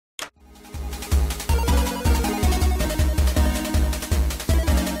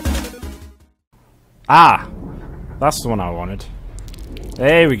Ah! That's the one I wanted.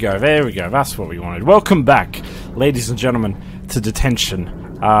 There we go, there we go. That's what we wanted. Welcome back, ladies and gentlemen, to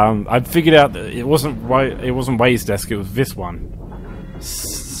Detention. I figured out that it wasn't Way's desk, it was this one.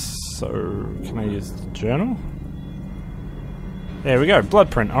 So, can I use the journal? There we go,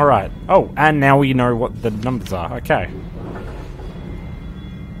 blood print, alright. Oh, and now we know what the numbers are. Okay.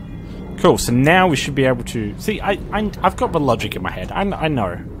 Cool, so now we should be able to... See, I've got the logic in my head. I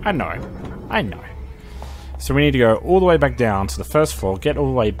know. So we need to go all the way back down to the first floor, get all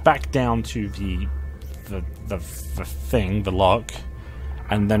the way back down to the thing, the lock,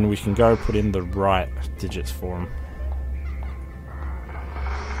 and then we can go put in the right digits for him.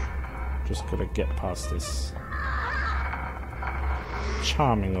 Just gotta get past this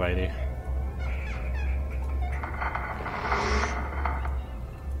charming lady.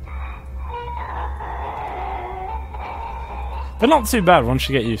 They're not too bad once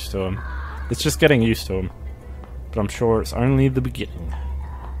you get used to them. It's just getting used to them. But I'm sure it's only the beginning.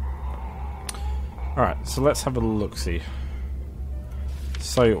 Alright, so let's have a look-see.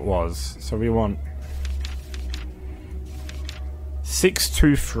 So it was. So we want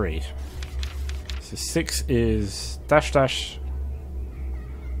 623. So 6 is dash dash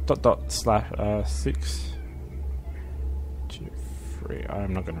dot dot slash 6 2 3.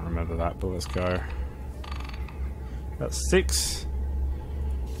 I'm not going to remember that, but let's go. That's 6.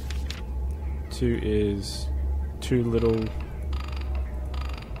 2 is too little.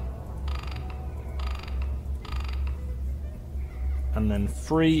 And then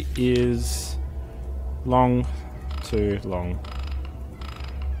 3 is long, too long.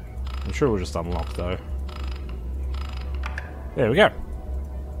 I'm sure we'll just unlock though. There we go.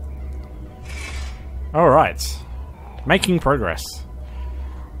 Alright. Making progress.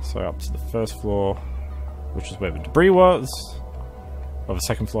 So up to the first floor, which is where the debris was. Or the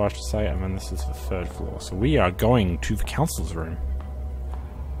second floor, I should say, and then this is the third floor. So we are going to the council's room.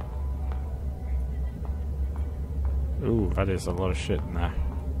 Ooh, that is a lot of shit in there.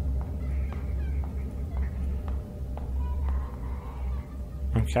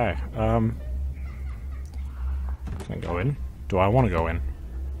 Okay, can I go in? Do I want to go in?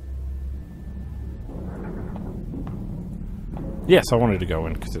 Yes, I wanted to go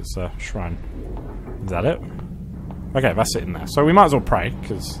in because it's a shrine. Is that it? Okay, that's it in there. So we might as well pray,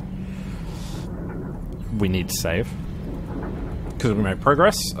 because we need to save. Because we made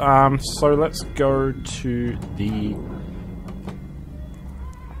progress. So let's go to the...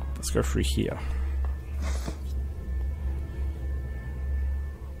 Let's go through here.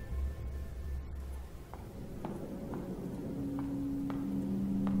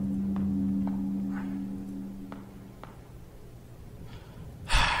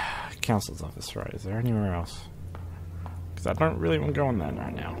 Council's office, right? Is there anywhere else? Because I don't really want to go in there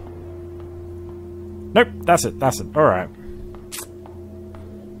right now. Nope, that's it, that's it. Alright.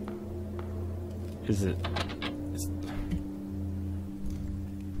 Is it... Is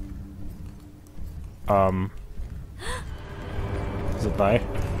it they?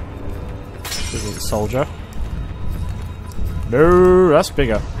 Is it a soldier? No, that's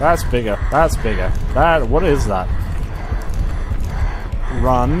bigger. That's bigger. That's bigger. What is that?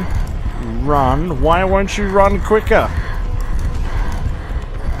 Run. Run. Why won't you run quicker?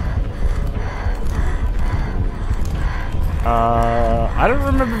 I don't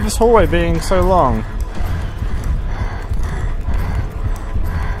remember this hallway being so long.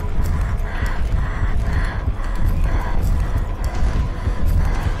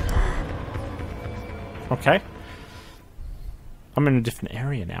 Okay. I'm in a different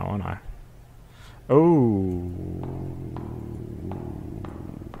area now, aren't I? Oh.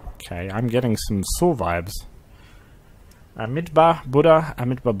 Okay, I'm getting some Saw vibes. Amidba Buddha,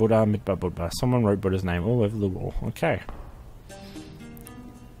 Amidba Buddha, Amidba Buddha. Someone wrote Buddha's name all over the wall. Okay.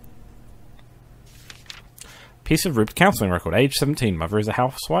 Piece of ripped counselling record. Age 17. Mother is a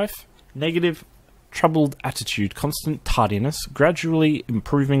housewife. Negative, troubled attitude. Constant tardiness. Gradually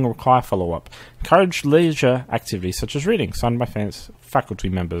improving. Require follow-up. Encourage leisure activities such as reading. Signed by faculty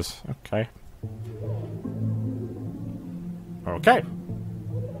members. Okay. Okay.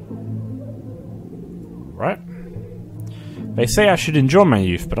 Right. They say I should enjoy my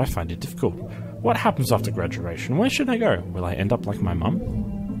youth, but I find it difficult. What happens after graduation? Where should I go? Will I end up like my mum?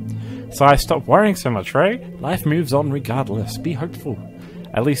 So I stop worrying so much, right? Life moves on regardless. Be hopeful.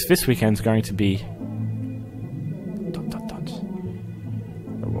 At least this weekend's going to be... Dot, dot, dot.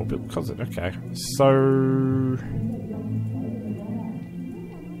 A well-built closet. Okay. So...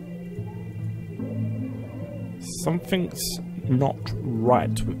 Something's not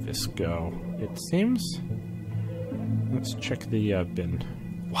right with this girl, it seems. Let's check the bin.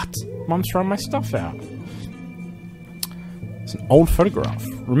 What? Mum's throwing my stuff out. It's an old photograph.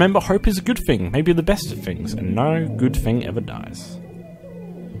 Remember, hope is a good thing, maybe the best of things, and no good thing ever dies.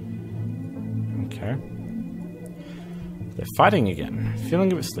 Okay. They're fighting again.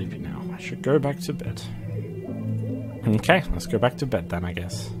 Feeling a bit sleepy now. I should go back to bed. Okay, let's go back to bed then, I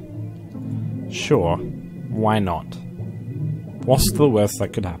guess. Sure. Why not? What's the worst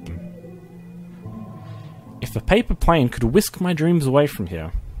that could happen? If a paper plane could whisk my dreams away from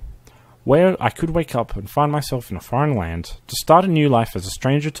here, where I could wake up and find myself in a foreign land, to start a new life as a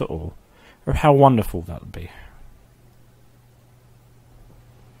stranger to all, oh, how wonderful that would be.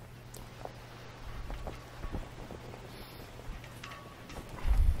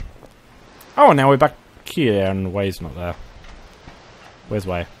 Oh, now we're back here and Way's not there. Where's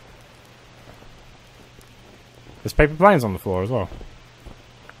Way? There's paper planes on the floor as well.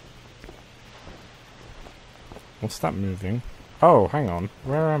 What's that moving? Oh, hang on.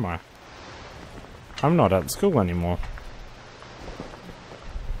 Where am I? I'm not at school anymore.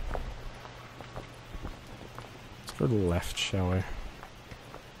 Let's go to the left, shall we?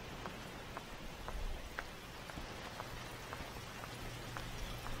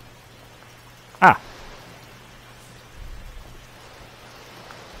 Ah!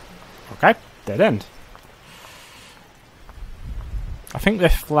 Okay, dead end. I think they're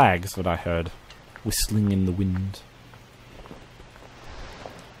flags that I heard whistling in the wind.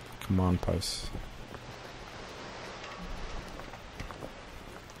 Command posts.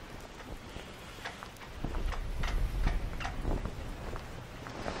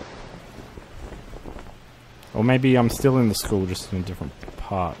 Or maybe I'm still in the school, just in a different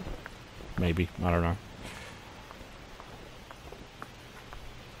part. Maybe. I don't know.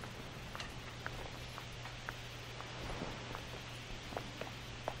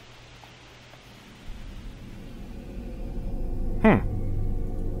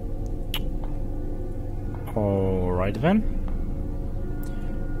 Alright then.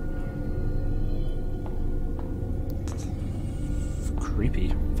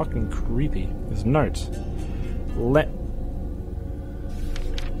 Creepy. Fucking creepy. There's a note.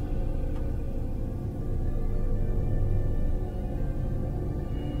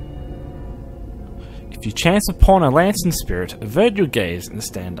 If you chance upon a lantern spirit, avert your gaze and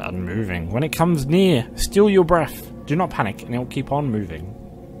stand unmoving. When it comes near, still your breath. Do not panic, and it will keep on moving.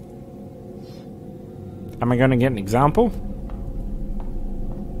 Am I going to get an example?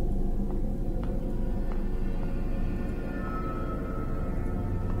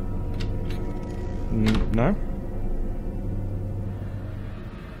 No?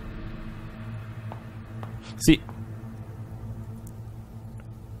 See,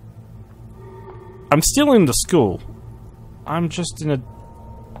 I'm still in the school. I'm just in a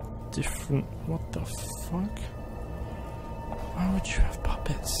different... What the fuck? Why would you have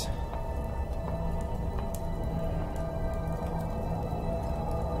puppets?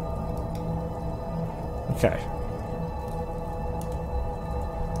 Okay.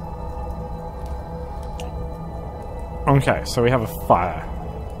 Okay, so we have a fire.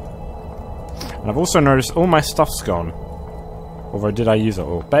 And I've also noticed all my stuff's gone. Although, did I use it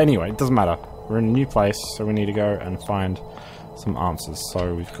all? But anyway, it doesn't matter. We're in a new place, so we need to go and find some answers.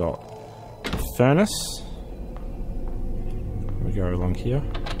 So we've got a furnace. We go along here.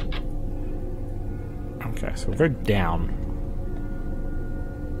 Okay, so we'll go down.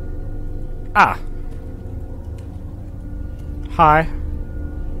 Ah! Hi.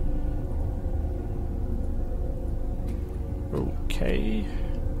 Okay.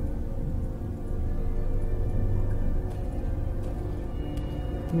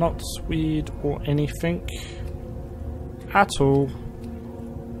 Not Swede or anything at all.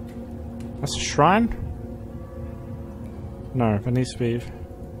 That's a shrine? No, there needs to be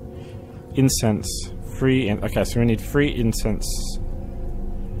incense. Okay, so we need 3 incense.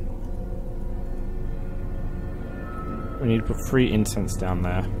 We need to put 3 incense down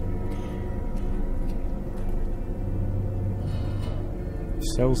there.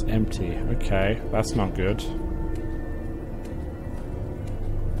 Cell's empty. Okay, that's not good.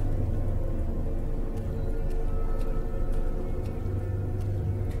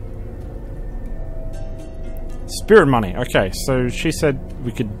 Spirit money. Okay, so she said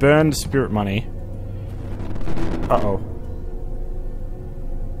we could burn the spirit money. Uh-oh.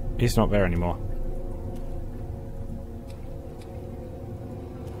 He's not there anymore.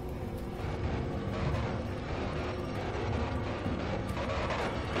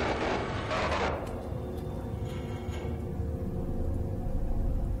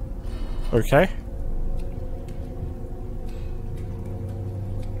 Okay.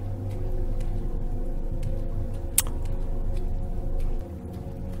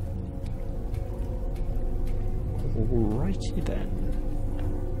 Alrighty then.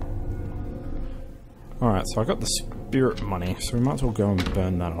 Alright, so I got the spirit money, so we might as well go and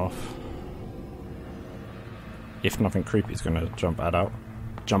burn that off. If nothing creepy is gonna jump out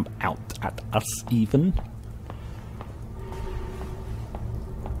at us even.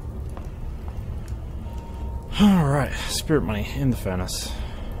 Alright, spirit money in the furnace.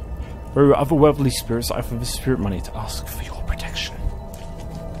 There are otherworldly spirits that offer the spirit money to ask for your protection.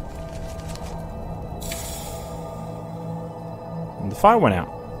 And the fire went out.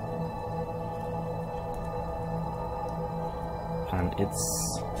 And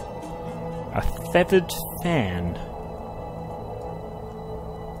it's a feathered fan.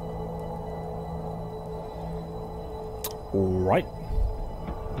 Alright.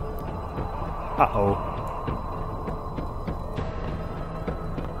 Uh-oh.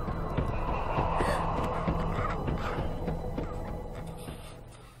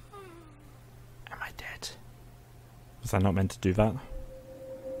 Am I dead? Was I not meant to do that?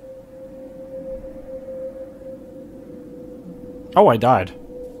 Oh, I died.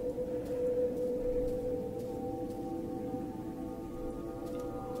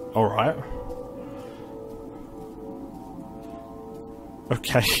 Alright.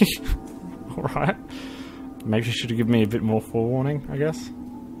 Okay. Alright. Maybe you should have given me a bit more forewarning, I guess.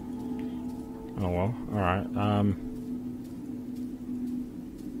 Oh well, alright.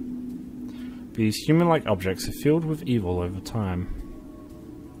 These human-like objects are filled with evil over time.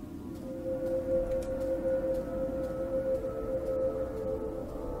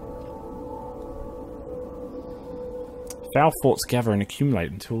 Foul thoughts gather and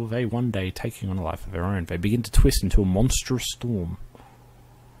accumulate until they, one day, taking on a life of their own, they begin to twist into a monstrous storm.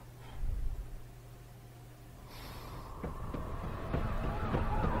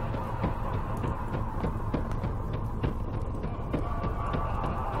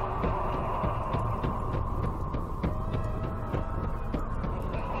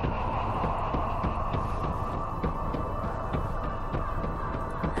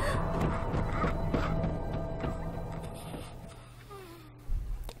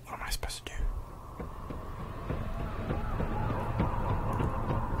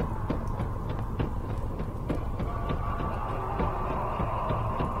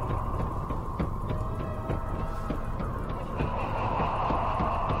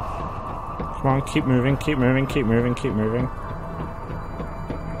 Come on, keep moving, keep moving, keep moving, keep moving.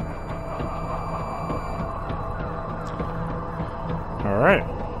 Alright.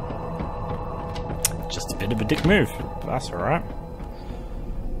 Just a bit of a dick move. But that's alright.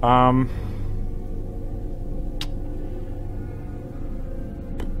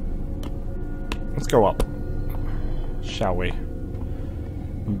 Let's go up. Shall we?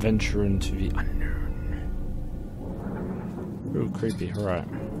 Venture into the unknown. Ooh, creepy, alright.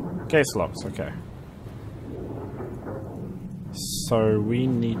 Case locks, okay. So we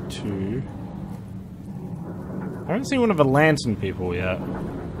need to... I haven't seen one of the lantern people yet.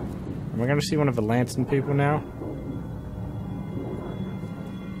 Am I going to see one of the lantern people now?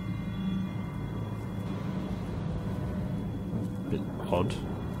 Bit odd.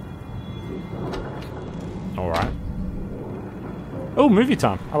 Alright. Oh, movie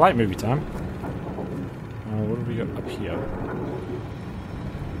time. I like movie time. What have we got up here?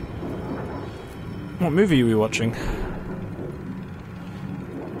 What movie are we watching?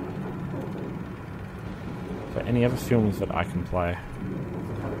 For any other films that I can play?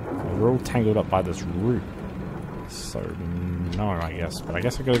 We're all tangled up by this root. So, no, I guess. But I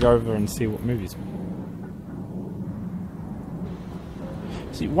guess I gotta go over and see what movies.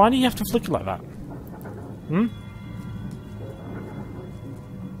 See, why do you have to flick it like that? Hmm?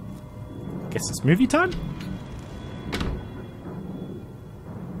 Guess it's movie time?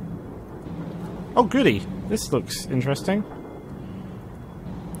 Oh, goody. This looks interesting.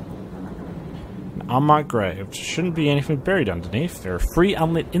 An unmarked grave. There shouldn't be anything buried underneath. There are 3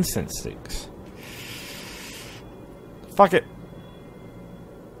 unlit incense sticks. Fuck it.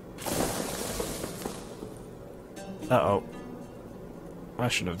 Uh-oh. I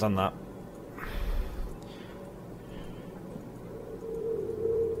shouldn't have done that.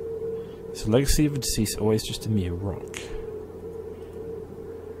 Is the legacy of the deceased always just a mere rock?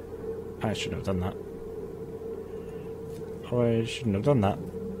 I shouldn't have done that. I shouldn't have done that.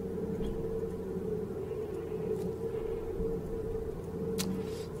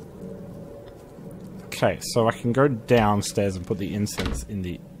 Okay, so I can go downstairs and put the incense in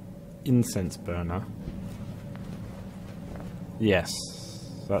the incense burner. Yes,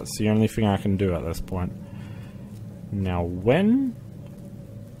 that's the only thing I can do at this point. Now, when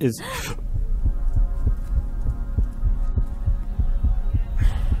is...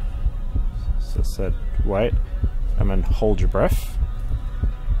 So said, wait, and then hold your breath.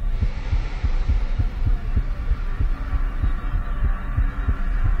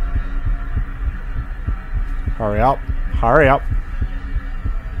 Hurry up. Hurry up.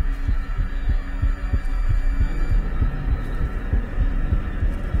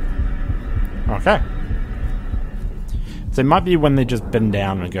 Okay. So it might be when they just bend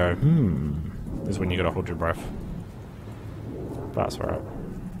down and go, is when you gotta hold your breath. But that's alright.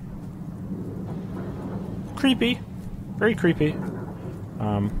 Creepy. Very creepy.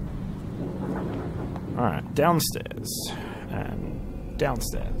 Alright, downstairs. And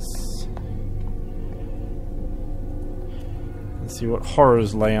downstairs. Let's see what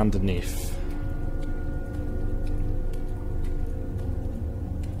horrors lay underneath.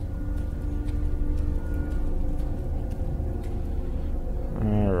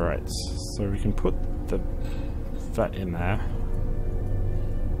 Alright, so we can put that in there.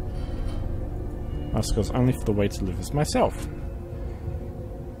 This goes only for the way to live as myself.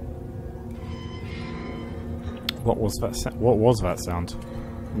 What was that? What was that sound?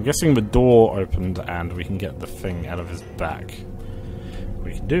 I'm guessing the door opened and we can get the thing out of his back.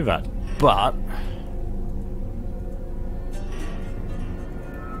 We can do that, but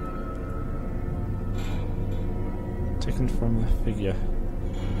taken from the figure.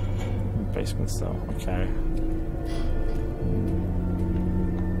 Basement cell. Okay.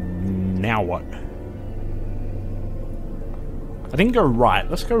 Now what? I didn't go right.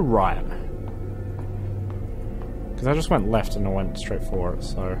 Let's go right. Because I just went left and I went straight for it,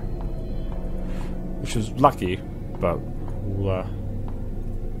 so... Which is lucky, but we'll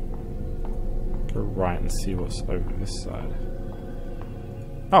go right and see what's over this side.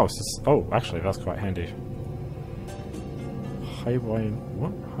 Oh, it's just... Oh, actually, that's quite handy.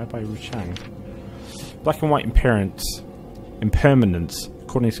 What? Haibai Wuchang. Black and white impermanence.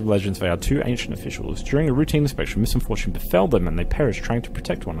 According to legends, they are two ancient officials. During a routine inspection, misfortune befell them and they perished trying to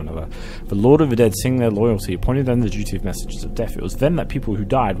protect one another. The Lord of the Dead, seeing their loyalty, appointed them the duty of messengers of death. It was then that people who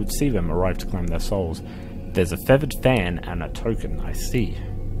died would see them arrive to claim their souls. There's a feathered fan and a token, I see.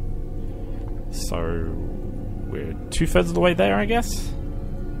 So, we're 2/3 of the way there, I guess?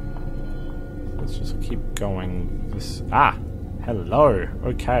 Let's just keep going. Hello.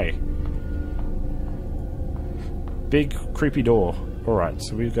 Okay. Big creepy door. Alright,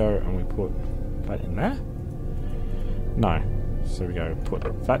 so we go and we put that in there? No. So we go put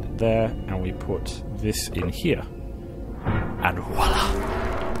that there and we put this in here. And voila!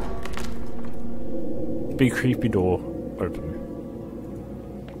 Big creepy door open.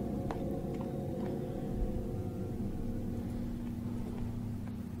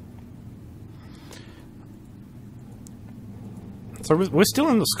 So we're still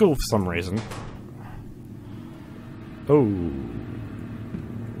in the school for some reason. Oh.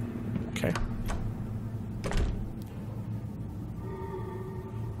 Okay.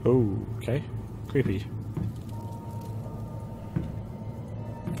 Oh, okay. Creepy.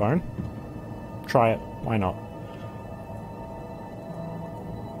 Phone? Try it. Why not?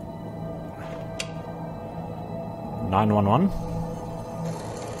 (911)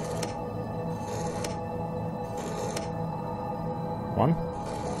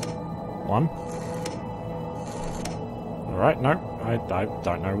 One. Alright, no. I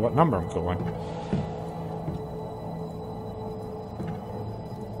don't know what number I'm calling.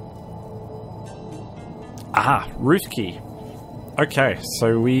 Aha! Roof key. Okay,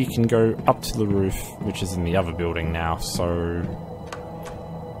 so we can go up to the roof, which is in the other building now, so...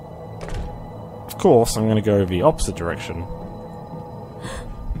 Of course, I'm going to go the opposite direction.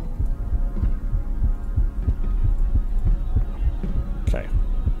 Okay.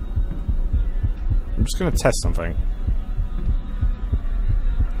 I'm just going to test something.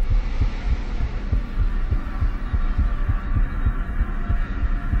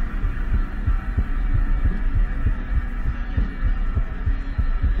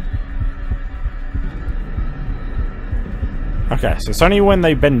 Okay, so it's only when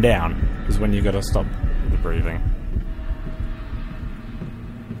they bend down is when you gotta stop the breathing.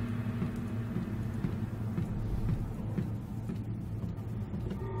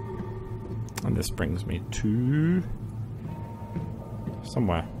 And this brings me to...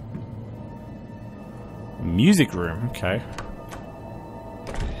 somewhere. Music room, okay.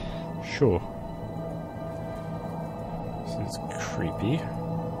 Sure. This is creepy.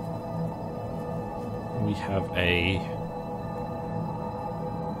 We have a...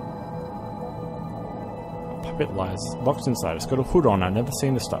 puppet lies locked inside. It's got a hood on. I've never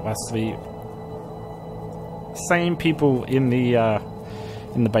seen this stuff. That's the same people in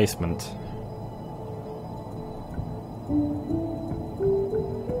the basement.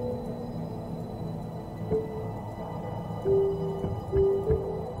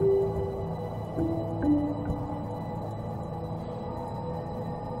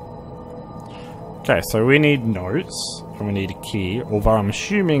 Okay, so we need notes, and we need a key, although I'm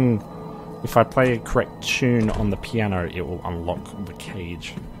assuming if I play a correct tune on the piano, it will unlock the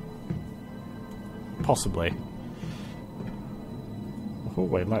cage. Possibly. Oh,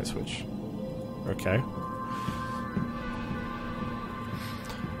 wait, light switch. Okay.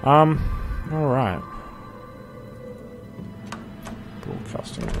 Alright.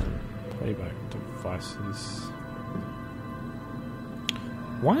 Broadcasting room. Playback devices.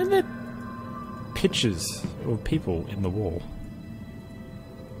 Why are there pictures of people in the wall?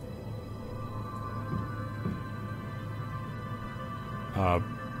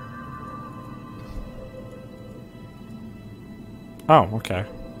 Oh, okay.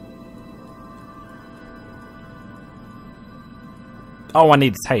 Oh, I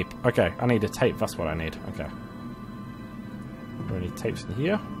need tape. Okay, I need a tape. That's what I need. Okay. Do I need tapes in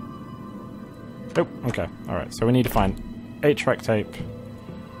here? Oh, okay. Alright, so we need to find 8-track tape.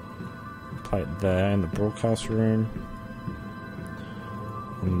 Play it there in the broadcast room.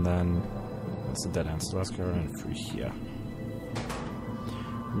 And then that's a dead end, so let's go around through here.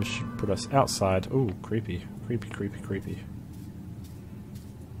 This should put us outside. Ooh, creepy. Creepy, creepy, creepy.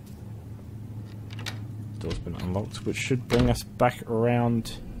 Door's been unlocked, which should bring us back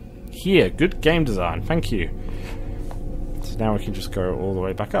around here. Good game design, thank you. So now we can just go all the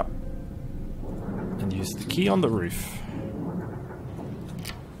way back up and use the key on the roof.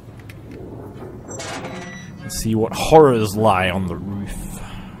 And see what horrors lie on the roof.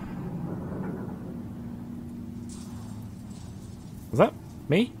 Was that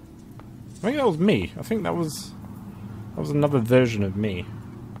me? I think that was me. I think that was another version of me.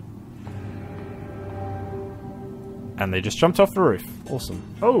 And they just jumped off the roof. Awesome.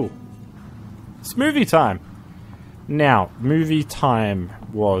 Oh! It's movie time! Now, movie time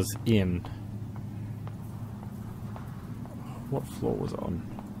was in... What floor was it on?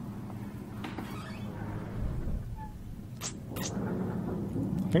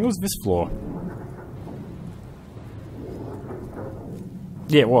 I think it was this floor.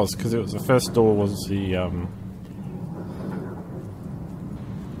 Yeah, it was, because it was the first door was the,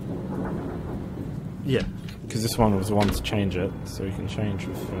 Yeah. Because this one was the one to change it, so we can change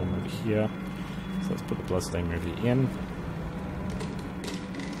the film over here. So let's put the Bloodstain movie in.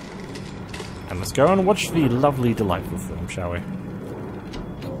 And let's go and watch the lovely, delightful film, shall we?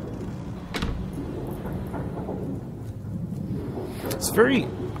 It's very...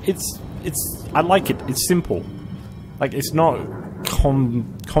 I like it. It's simple. Like, it's not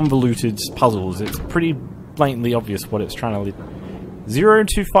convoluted puzzles. It's pretty blatantly obvious what it's trying to...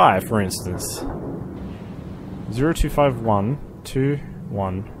 025, for instance. 0251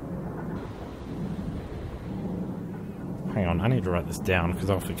 21. Hang on, I need to write this down because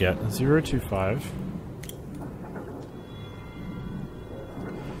I'll forget. 025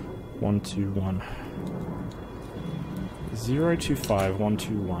 121 025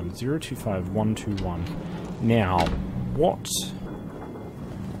 121 025 121. Now, what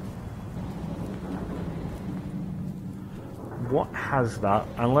has that?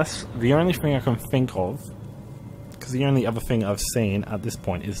 Unless the only thing I can think of, because the only other thing I've seen at this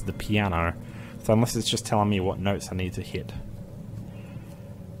point is the piano. So unless it's just telling me what notes I need to hit.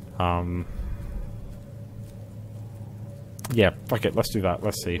 Yeah, fuck it, let's do that.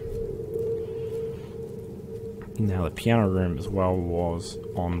 Let's see. Now the piano room as well was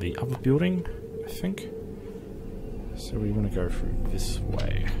on the other building, I think. So we want to go through this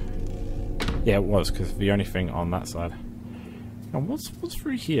way. Yeah, it was, because the only thing on that side. Now what's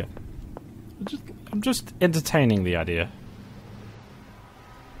through here? I'm just entertaining the idea.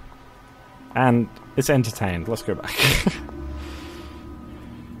 And it's entertained. Let's go back.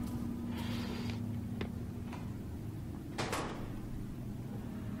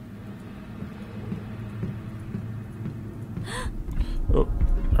 Oh,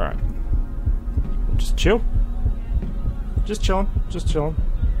 alright. Just chill. Just chilling. Just chilling.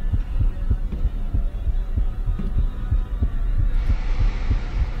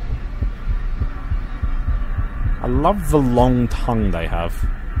 I love the long tongue they have.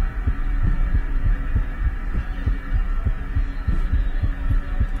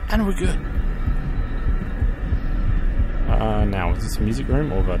 And we're good. Now, is this a music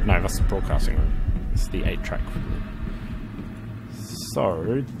room or the... No, that's the broadcasting room. It's the 8-track room.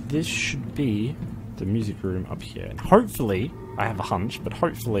 So, this should be the music room up here. And hopefully, I have a hunch, but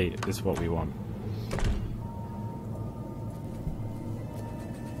hopefully this is what we want.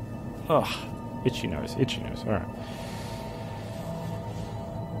 Ugh. Itchy nose, alright.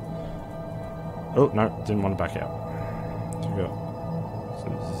 Oh, no, didn't want to back out. So we got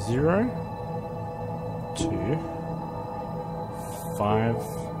 0, 2, 5,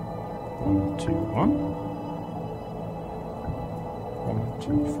 1, 2, 1. 1, 2,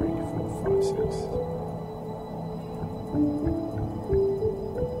 3, 4, 5, 6.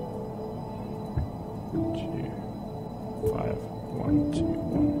 2, 5, 1, 2,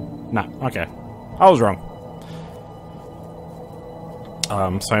 1. Nah, okay. I was wrong.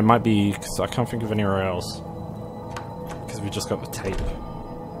 So it might be because I can't think of anywhere else. Because we just got the tape.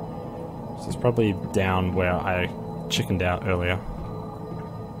 So it's probably down where I chickened out earlier.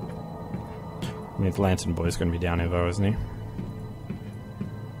 I mean, the Lantern Boy's going to be down here though, isn't he?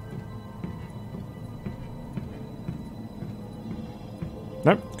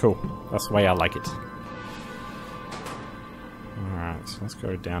 Nope, cool. That's the way I like it. Alright, so let's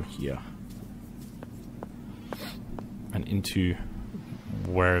go down here. And into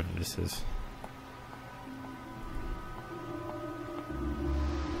wherever this is.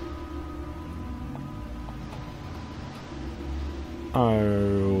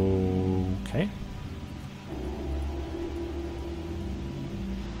 Okay.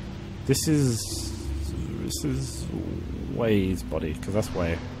 This is Way's body, because that's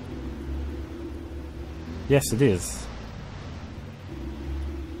Way. Yes, it is.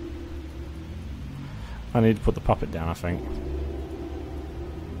 I need to put the puppet down, I think.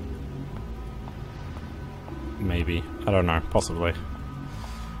 Maybe. I don't know. Possibly.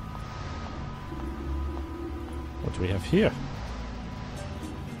 What do we have here?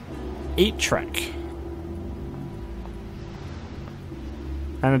 8-track.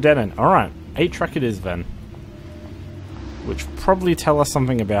 And a dead end. Alright. 8-track it is then. Which will probably tell us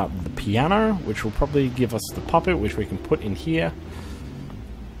something about the piano, which will probably give us the puppet, which we can put in here.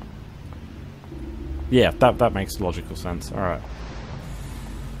 Yeah, that makes logical sense. Alright.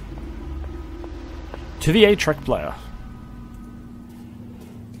 To the 8-track player.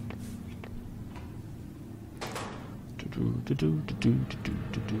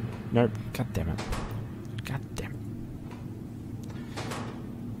 Nope. God damn it. God damn it.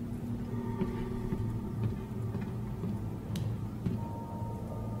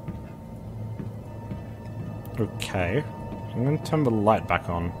 Okay. I'm going to turn the light back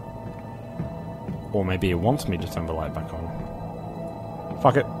on. Or maybe it wants me to turn the light back on.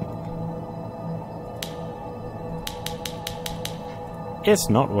 Fuck it. It's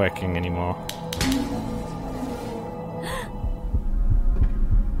not working anymore.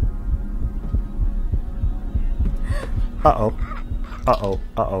 Uh-oh. Uh-oh.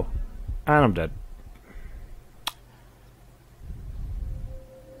 Uh-oh. And I'm dead.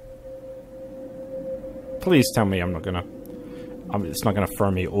 Please tell me I'm not gonna... it's not gonna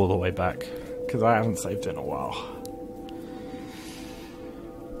throw me all the way back. Because I haven't saved in a while.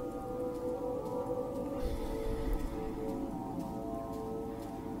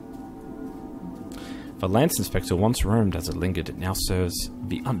 The Lance Inspector once roamed as it lingered, it now serves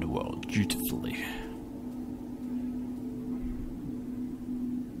the underworld dutifully.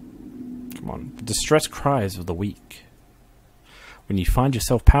 Come on. The distressed cries of the weak. When you find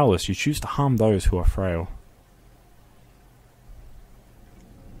yourself powerless, you choose to harm those who are frail.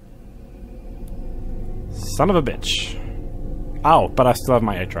 Son of a bitch. Oh, but I still have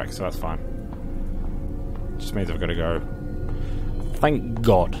my 8-track, so that's fine. Just means I've got to go. Thank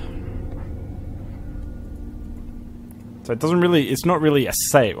God. So it doesn't really, it's not really a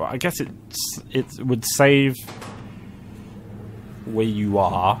save. Well, I guess it would save where you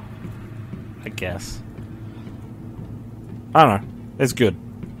are, I guess. I don't know. It's good.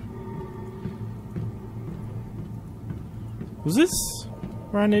 Was this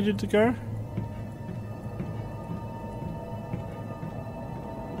where I needed to go?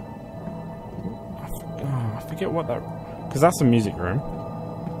 I forget what that... Because that's the music room.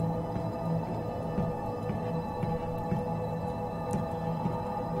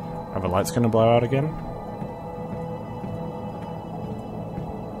 Are the lights going to blow out again?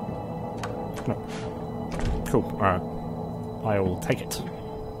 No. Cool. Alright. I will take it.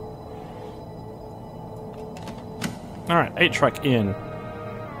 Alright, 8-track in.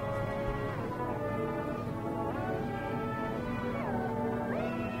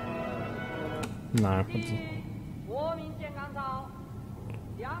 No.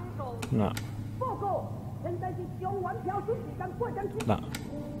 No. No.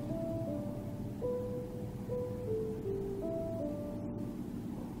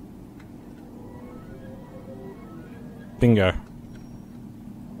 Bingo.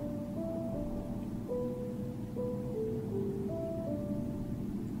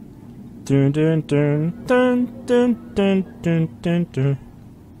 Dun dun dun dun dun dun dun dun dun.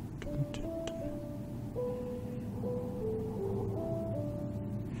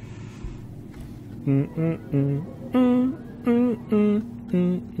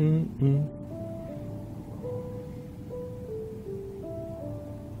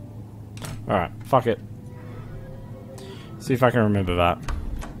 Alright, fuck it. See if I can remember that.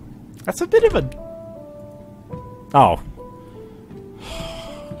 That's a bit of a... Oh.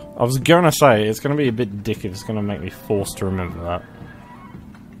 I was gonna say, it's gonna be a bit dick if it's gonna make me forced to remember that.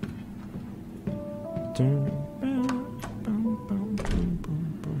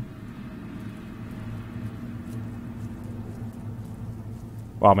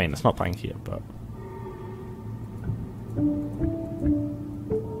 Well, I mean, it's not playing here, but...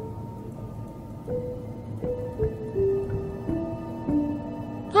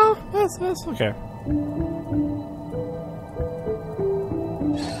 Oh, that's okay.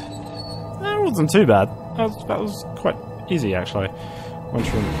 That wasn't too bad. That was quite easy, actually. Once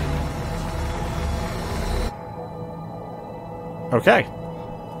you're... Okay.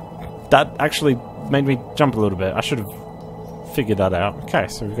 That actually made me jump a little bit. I should have figured that out. Okay,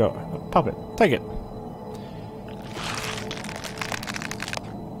 so we've got a puppet. Take it.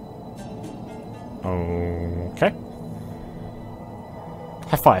 Okay.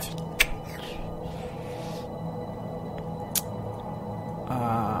 High five.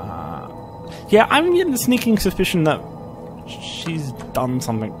 Yeah, I'm getting the sneaking suspicion that she's done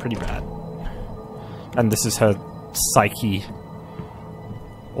something pretty bad. And this is her psyche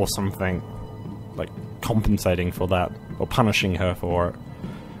or something, like compensating for that or punishing her for it.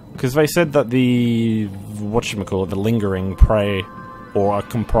 Because they said that the whatchamacallit, the lingering prey or are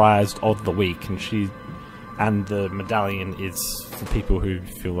comprised of the weak, and the medallion is for people who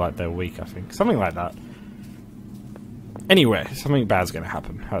feel like they're weak, I think. Something like that. Anyway, something bad's gonna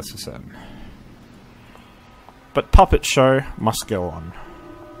happen, that's for certain. But Puppet Show must go on.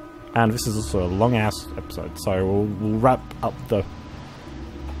 And this is also a long ass episode, so we'll wrap it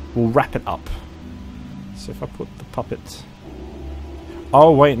up. So if I put the puppet...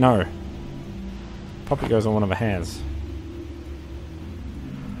 Oh wait, no. Puppet goes on one of her hands.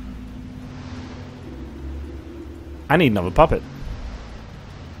 I need another puppet.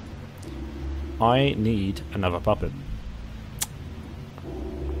 I need another puppet.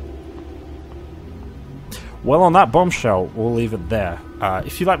 Well, on that bombshell, we'll leave it there.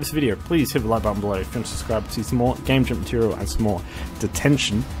 If you like this video, please hit the like button below. If you want to subscribe to see some more Game Gent material and some more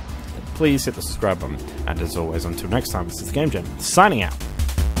Detention, please hit the subscribe button. And as always, until next time, this is Game Gent, signing out.